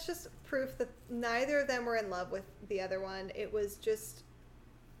 that's just proof that neither of them were in love with the other one. It was just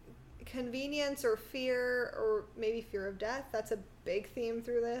convenience or fear, or maybe fear of death. That's a big theme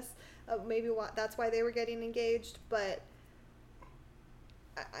through this. Maybe that's why they were getting engaged. But,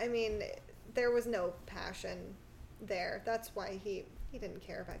 I mean, there was no passion there. That's why he didn't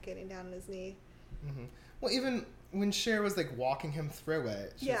care about getting down on his knee. Well, even when Cher was like walking him through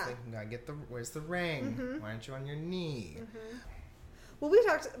it, she was like, "You gotta where's the ring? Why aren't you on your knee?" Well, we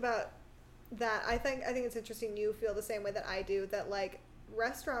talked about that. I think it's interesting. You feel the same way that I do. That like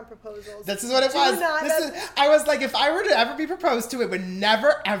restaurant proposals. This is what it was. I was like, if I were to ever be proposed to, it would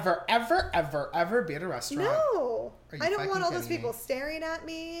never, ever, ever, ever, ever be at a restaurant. No, I don't want all those people staring at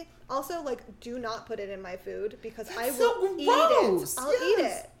me. Also, like, do not put it in my food because I will eat it. I'll eat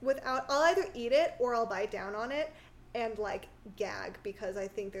it I'll either eat it or I'll bite down on it and like gag because I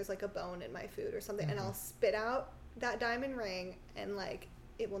think there's like a bone in my food or something, and I'll spit out that diamond ring and like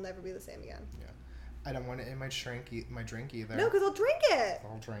it will never be the same again. Yeah. I don't want it in my drink either. No, because I'll drink it.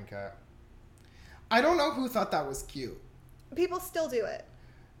 I'll drink it. I don't know who thought that was cute. People still do it.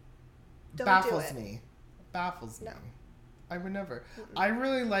 Baffles me. I would never. I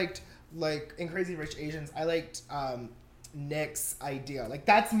really liked, like, in Crazy Rich Asians, I liked Nick's idea. Like,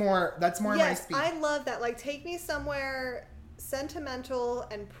 that's more my speed. I love that. Like, take me somewhere sentimental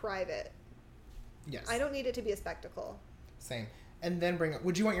and private. Yes. I don't need it to be a spectacle. Same. And then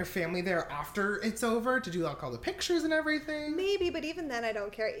would you want your family there after it's over to do like all the pictures and everything? Maybe, but even then I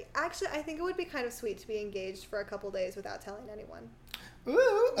don't care. Actually, I think it would be kind of sweet to be engaged for a couple days without telling anyone.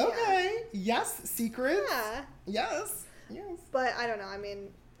 Ooh, okay. Yes, secrets. Yeah. Yes. But I don't know. I mean,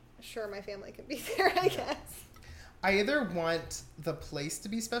 sure, my family can be there, I guess. I either want the place to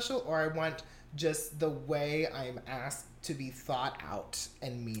be special or I want just the way I'm asked to be thought out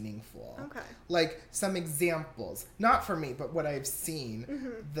and meaningful. Okay. Like some examples, not for me, but what I've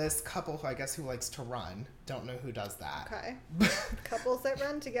seen. This couple who I guess who likes to run, don't know who does that. Okay. Couples that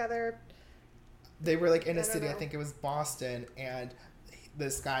run together. They were like in a city, I think it was Boston, and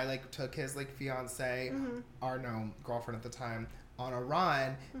this guy like took his like fiance, or no, girlfriend at the time, on a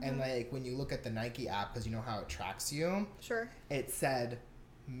run, and like when you look at the Nike app, because you know how it tracks you, sure, it said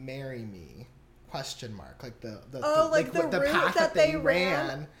 "marry me?" ? Like the route path that they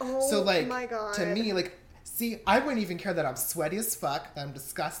ran. Oh, so like my God. to me, like, see, I wouldn't even care that I'm sweaty as fuck, that I'm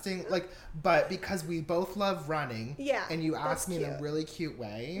disgusting, like, but because we both love running, and you asked me in a really cute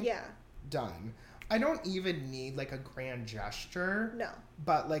way, done. I don't even need like a grand gesture. No.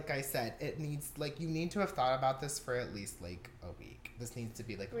 But like I said, it needs, like, you need to have thought about this for at least like a week. This needs to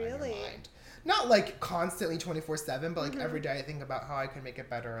be like on your mind. Not like constantly 24/7, but like every day I think about how I could make it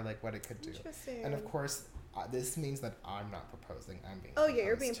better or like what it could do. Interesting. And of course, this means that I'm not proposing. I'm being proposed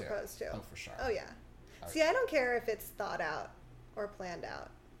you're being proposed to. Oh, for sure. Oh, yeah. See, I don't care if it's thought out or planned out.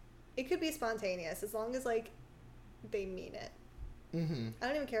 It could be spontaneous as long as like they mean it. I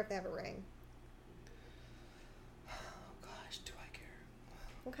don't even care if they have a ring.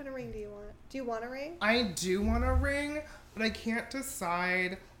 What kind of ring do you want? Do you want a ring? I do want a ring, but I can't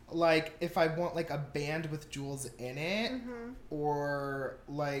decide, like, if I want, like, a band with jewels in it, or,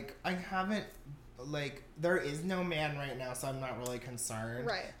 like, I haven't, like, there is no man right now, so I'm not really concerned.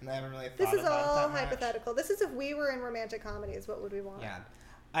 Right. And I haven't really thought about it that much. This is all hypothetical. This is if we were in romantic comedies, what would we want? Yeah.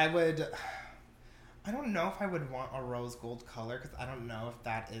 I don't know if I would want a rose gold color, because I don't know if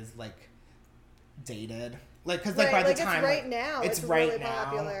that is, like, dated. Like, because, like, by the time... It's right now. It's right really now,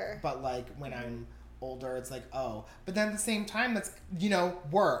 popular. But, like, when I'm older, it's like, oh. But then at the same time, that's, you know,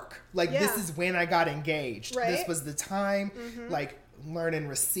 work. Like, this is when I got engaged. Right? This was the time, like, learn and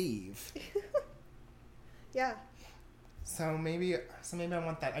receive. Yeah. So maybe I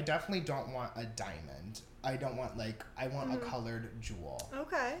want that. I definitely don't want a diamond. I don't want, like, I want a colored jewel.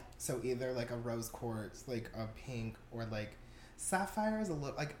 Okay. So either, like, a rose quartz, like, a pink, or, like, sapphire is a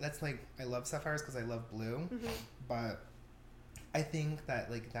little, like, that's, like, I love sapphires because I love blue, but I think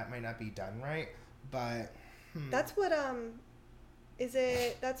that, like, that might not be done right, but that's what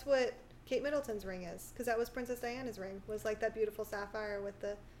that's what Kate Middleton's ring is, because that was Princess Diana's ring, was like that beautiful sapphire with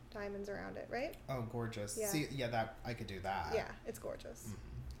the diamonds around it, right? Oh, gorgeous. Yeah. See, that I could do that. Yeah, it's gorgeous.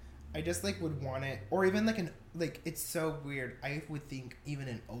 I just, like, would want it, or even, like, it's so weird, I would think even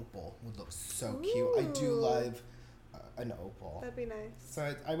an opal would look so cute. I do love an opal. That'd be nice.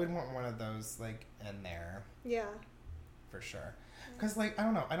 So I would want one of those, like, in there. Yeah. For sure. Because, like, I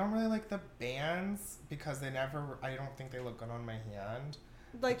don't know. I don't really like the bands because I don't think they look good on my hand.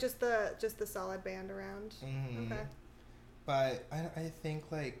 Like, just the solid band around. Okay. But I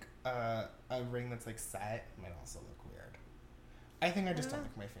think, like, a ring that's, like, set might also look weird. I think I just don't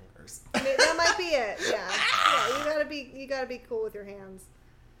like my fingers. I mean, that might be it. Yeah. You gotta be cool with your hands.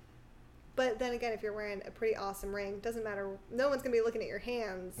 But then again, if you're wearing a pretty awesome ring, doesn't matter. No one's going to be looking at your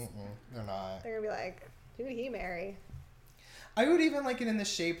hands. They're not. They're going to be like, who did he marry? I would even like it in the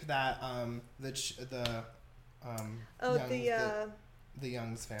shape that the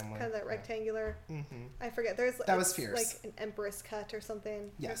Young's family. Kind of that rectangular. I forget. That was fierce. Like an empress cut or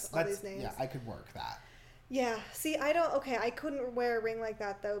something. Yes. All these names. Yeah, I could work that. Yeah. See, I couldn't wear a ring like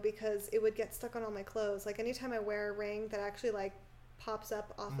that, though, because it would get stuck on all my clothes. Like, anytime I wear a ring that actually, like, pops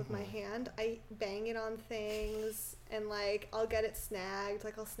up off of my hand, I bang it on things, and, like, I'll get it snagged.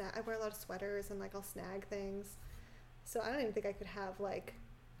 Like, I wear a lot of sweaters, and, like, I'll snag things. So I don't even think I could have, like,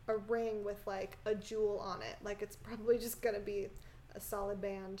 a ring with, like, a jewel on it. Like, it's probably just gonna be a solid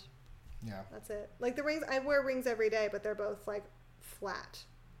band. Yeah. That's it. Like, the rings, I wear rings every day, but they're both, like, flat.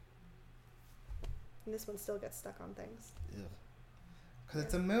 And this one still gets stuck on things. Because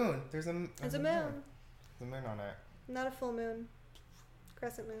it's a moon. It's a moon. There's a moon on it. Not a full moon.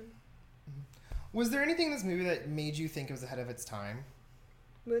 Crescent moon. Was there anything in this movie that made you think it was ahead of its time?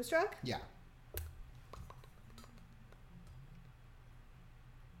 Moonstruck? Yeah.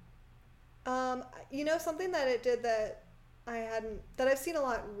 You know, something that it did that I've seen a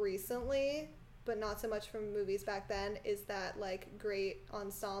lot recently, but not so much from movies back then, is that, like, great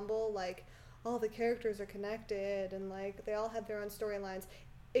ensemble, like, all the characters are connected, and, like, they all have their own storylines.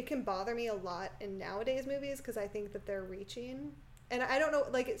 It can bother me a lot in nowadays movies, because I think that they're reaching. And I don't know,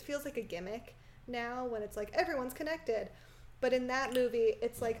 like, it feels like a gimmick now when it's like everyone's connected. But in that movie,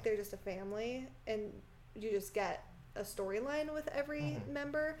 it's like they're just a family, and you just get a storyline with every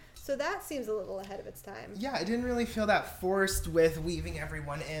member. So that seems a little ahead of its time. Yeah, it didn't really feel that forced with weaving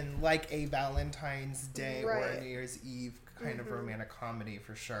everyone in like a Valentine's Day or a New Year's Eve kind of romantic comedy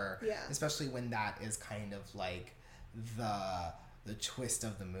for sure. Yeah. Especially when that is kind of like the twist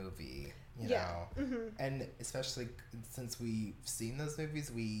of the movie, you know? And especially since we've seen those movies,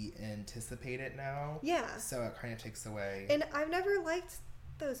 we anticipate it now. Yeah. So it kind of takes away. And I've never liked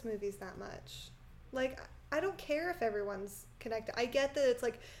those movies that much. Like, I don't care if everyone's connected. I get that it's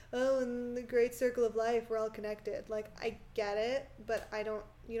like, oh, in the great circle of life, we're all connected. Like, I get it, but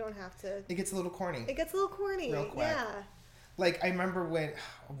you don't have to. It gets a little corny. It gets a little corny. Real quick. Yeah. Like, I remember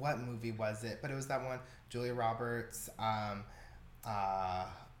what movie was it? But it was that one, Julia Roberts,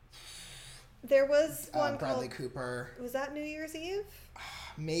 there was one Bradley called, Cooper. Was that New Year's Eve?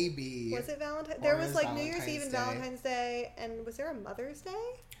 Maybe. Was it Valentine? Or There was like Valentine's New Year's Eve and Day. Valentine's Day, and was there a Mother's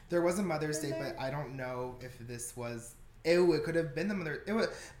Day? There was a Mother's Day, but I don't know if this was. It could have been the Mother. It was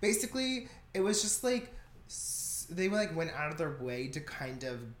basically. It was just like they like went out of their way to kind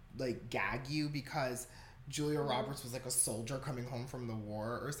of like gag you because Julia Roberts was like a soldier coming home from the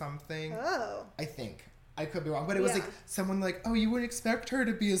war or something. Oh. I think. I could be wrong, but it was like someone like, oh, you wouldn't expect her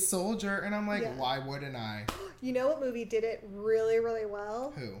to be a soldier, and I'm like, why wouldn't I? You know what movie did it really, really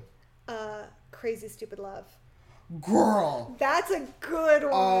well? Who? Crazy Stupid Love. Girl, that's a good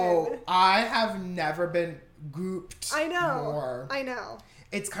one. Oh, I have never been gooped. I know. More. I know.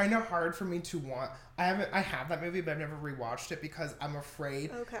 It's kind of hard for me to want. I have that movie, but I've never rewatched it because I'm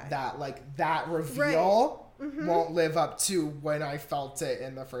afraid that like that reveal won't live up to when I felt it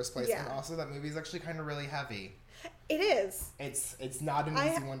in the first place. And also, that movie is actually kind of really heavy. It is. It's not an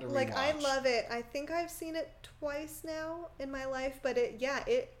easy one to rewatch. Like, I love it. I think I've seen it twice now in my life, but it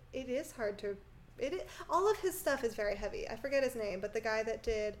is hard to. All of his stuff is very heavy. I forget his name, but the guy that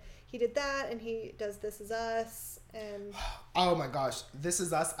did that, and he does This Is Us, and oh my gosh, This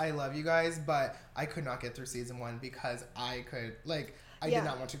Is Us. I love you guys, but I could not get through season 1 because I did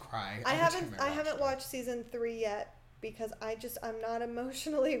not want to cry. I haven't watched season 3 yet because I'm not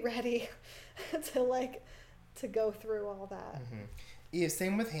emotionally ready to go through all that. Yeah,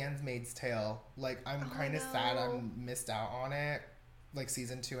 same with Handmaid's Tale. Like, I'm kind of sad I missed out on it. Like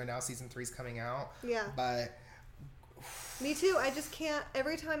season 2, and now season 3 is coming out. Yeah. But me too. I just can't.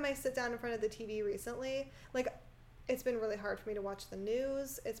 Every time I sit down in front of the TV recently, like, it's been really hard for me to watch the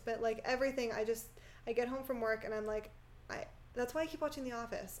news. It's been like everything. I get home from work and I'm like, that's why I keep watching The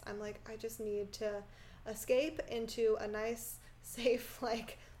Office. I'm like, I just need to escape into a nice, safe,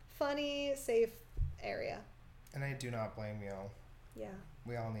 like, funny, safe area. And I do not blame you. Yeah.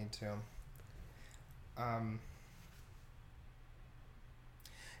 We all need to.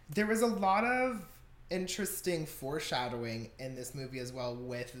 There was a lot of interesting foreshadowing in this movie as well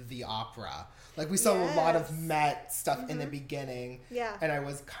with the opera. Like, we saw a lot of Met stuff in the beginning. Yeah. And I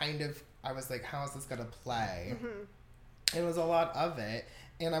was like, how is this going to play? It was a lot of it.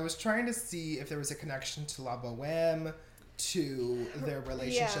 And I was trying to see if there was a connection to La Boheme, to their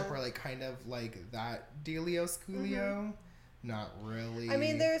relationship, or like kind of like that Delio Scoolio. Not really. I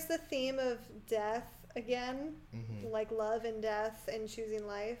mean, there's the theme of death again, like love and death and choosing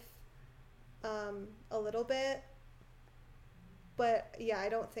life, a little bit. But yeah, I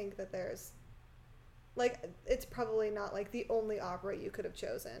don't think that there's like, it's probably not like the only opera you could have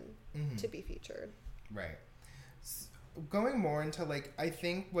chosen to be featured. Right. So, going more into like, I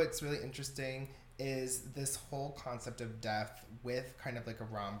think what's really interesting is this whole concept of death with kind of like a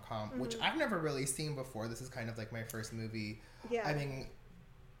rom-com, which I've never really seen before. This is kind of like my first movie. Yeah. I mean,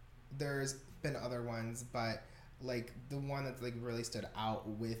 there's been other ones, but like the one that's like really stood out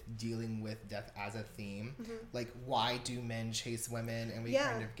with dealing with death as a theme, like, why do men chase women? And we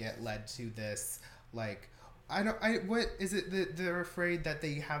kind of get led to this, like, what is it that they're afraid that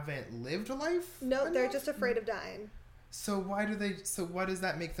they haven't lived a life? No, they're just afraid of dying. So why does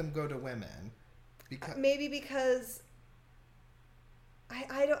that make them go to women? Because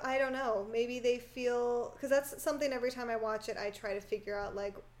I don't know. Maybe they feel, because that's something every time I watch it, I try to figure out,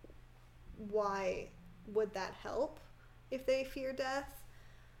 like, why would that help if they fear death?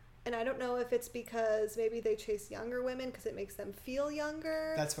 And I don't know if it's because maybe they chase younger women because it makes them feel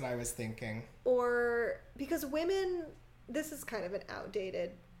younger. That's what I was thinking. Or because women, this is kind of an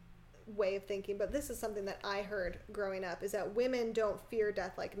outdated way of thinking, but this is something that I heard growing up, is that women don't fear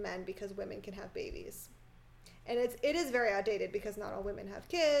death like men because women can have babies. And it is very outdated because not all women have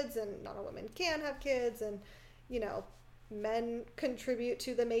kids and not all women can have kids, and, you know, men contribute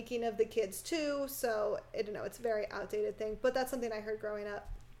to the making of the kids too. So I don't know, it's a very outdated thing, but that's something I heard growing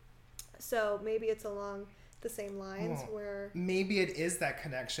up. So maybe it's along the same lines where maybe it is that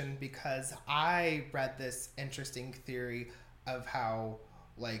connection, because I read this interesting theory of how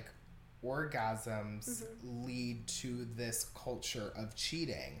like orgasms lead to this culture of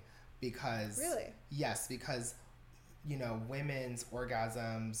cheating, because yes, because you know, women's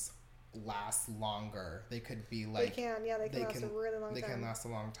orgasms last longer. They could be like they can last a really long time. They can last a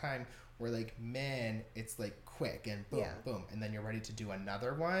long time. Where like men, it's like quick and boom, boom, and then you're ready to do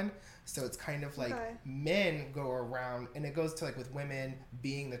another one. So it's kind of like men go around, and it goes to like with women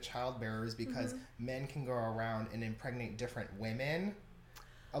being the childbearers, because men can go around and impregnate different women,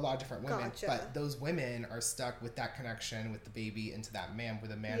 a lot of different women, but those women are stuck with that connection with the baby into that man, where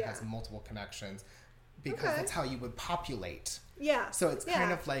the man has multiple connections, because that's how you would populate. Yeah. So it's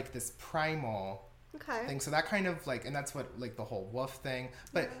kind of like this primal thing. So that kind of like, and that's what like the whole wolf thing,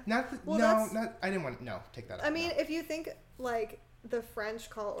 but not I didn't want take that out. I mean, if you think like the French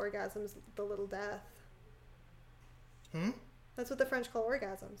call orgasms the little death. That's what the French call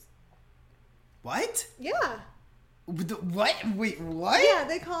orgasms. What? Yeah. What? Wait, what? Yeah,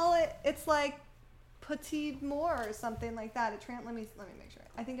 they call it, it's like petit mort or something like that. Let me make sure.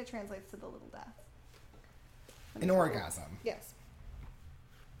 I think it translates to the little death. An orgasm. Yes.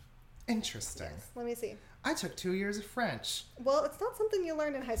 Interesting. Yes. Let me see. I took 2 years of French. Well, it's not something you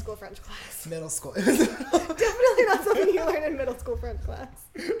learn in high school French class. Middle school. Definitely not something you learn in middle school French class.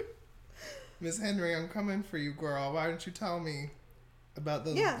 Miss Henry, I'm coming for you, girl. Why don't you tell me about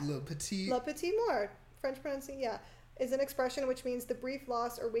the le petit... Le petit mort. French pronunciation, is an expression which means the brief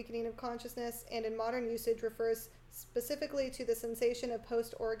loss or weakening of consciousness, and in modern usage refers specifically to the sensation of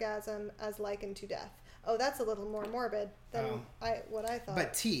post-orgasm as likened to death. Oh, that's a little more morbid than what I thought.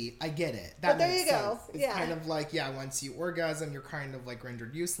 But I get it. That there makes you go. Sense. It's kind of like, once you orgasm, you're kind of like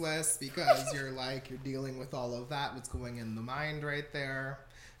rendered useless, because you're dealing with all of that, what's going in the mind right there.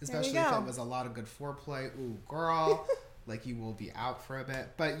 Especially if it was a lot of good foreplay. Ooh, girl. Like, you will be out for a bit.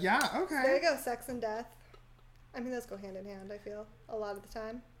 But okay. There you go, sex and death. I mean, those go hand in hand, I feel, a lot of the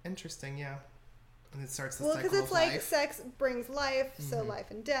time. Interesting, yeah. And it starts the cycle of life. Well, because it's like sex brings life, so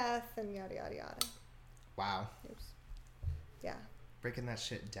life and death, and yada, yada, yada. Wow. Oops. Yeah. Breaking that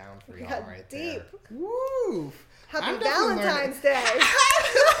shit down for y'all right deep. There. Woo! Happy Valentine's Day!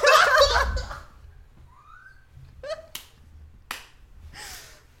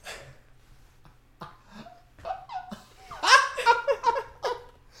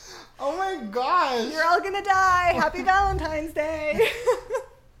 Oh my gosh! You're all gonna die! Happy Valentine's Day!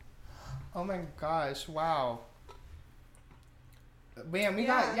 Oh my gosh, wow. Man, we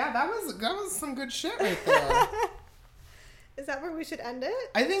got that was some good shit right there. Is that where we should end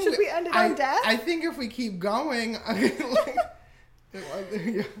it? I think should we end it on death? I think if we keep going,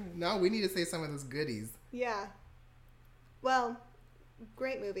 no, we need to say some of those goodies. Yeah. Well,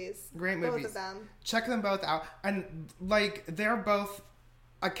 great movies. Both of them. Check them both out, and they're both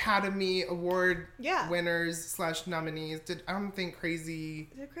Academy Award winners / nominees. I don't think Crazy.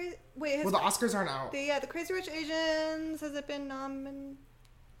 Wait, the Oscars aren't out. The Crazy Rich Asians, has it been nominated?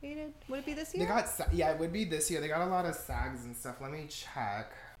 Would it be this year? It would be this year. They got a lot of SAGs and stuff. Let me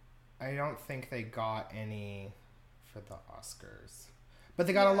check. I don't think they got any for the Oscars, but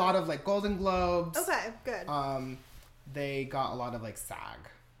they got a lot of Golden Globes. Okay, good. They got a lot of SAG.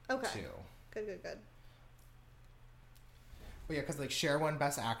 Okay. Too. Good. But yeah, because Cher won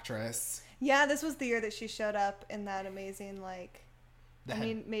Best Actress. Yeah, this was the year that she showed up in that amazing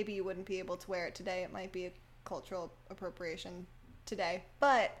maybe you wouldn't be able to wear it today. It might be a cultural appropriation today,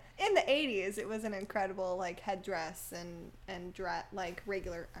 but in the 80s it was an incredible headdress and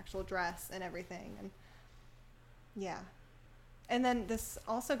regular actual dress and everything, and and then this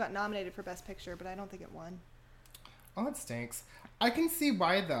also got nominated for Best Picture, but I don't think it won. Oh, it stinks. I can see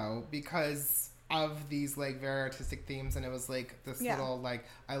why though, because of these very artistic themes, and it was this little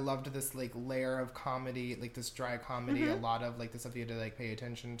I loved this layer of comedy, this dry comedy, a lot of the stuff you had to pay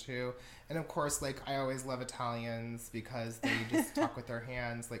attention to, and of course I always love Italians because they just talk with their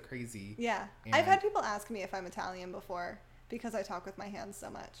hands like crazy. Yeah, and I've had people ask me if I'm Italian before because I talk with my hands so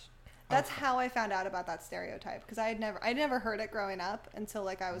much. That's how I found out about that stereotype, because I'd never heard it growing up until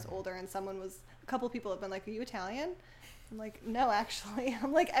I was older, and a couple people have been like, "Are you Italian?" I'm like, no, actually.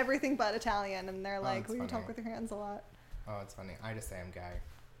 I'm everything but Italian. And they're well, you talk with your hands a lot. Oh, it's funny. I just say I'm gay.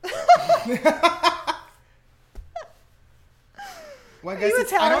 Well, I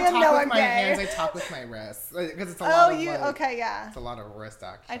guess I don't talk with my hands. I talk with my wrists. Because it's a lot of okay, yeah. It's a lot of wrist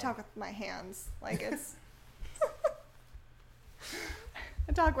action. I talk with my hands. It's...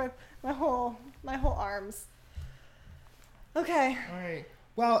 I talk with my whole arms. Okay. All right.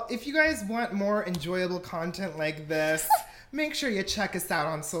 Well, if you guys want more enjoyable content like this, Make sure you check us out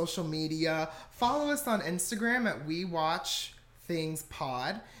on social media. Follow us on Instagram at We Watch Things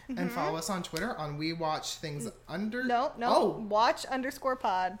Pod, and follow us on Twitter on We Watch Things under. Watch _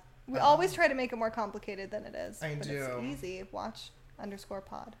 pod. We always try to make it more complicated than it is. But it's easy. Watch _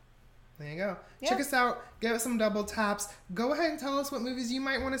 pod. There you go. Yeah. Check us out. Give us some double taps. Go ahead and tell us what movies you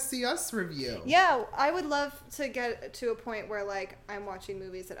might want to see us review. Yeah, I would love to get to a point where, like, I'm watching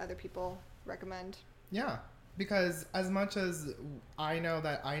movies that other people recommend. Yeah, because as much as I know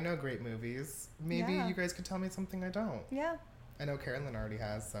that I know great movies, maybe you guys could tell me something I don't. Yeah. I know Carolyn already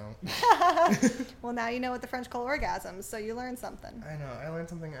has, so. Well, now you know what the French call orgasms, so you learned something. I know. I learn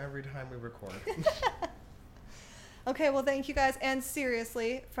something every time we record. Okay, well, thank you guys. And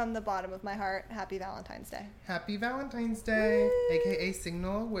seriously, from the bottom of my heart, happy Valentine's Day. Happy Valentine's Day, Woo! AKA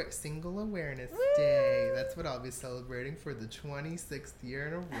Single Awareness Woo! Day. That's what I'll be celebrating for the 26th year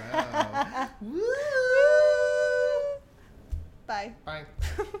in a row. Woo! Bye. Bye.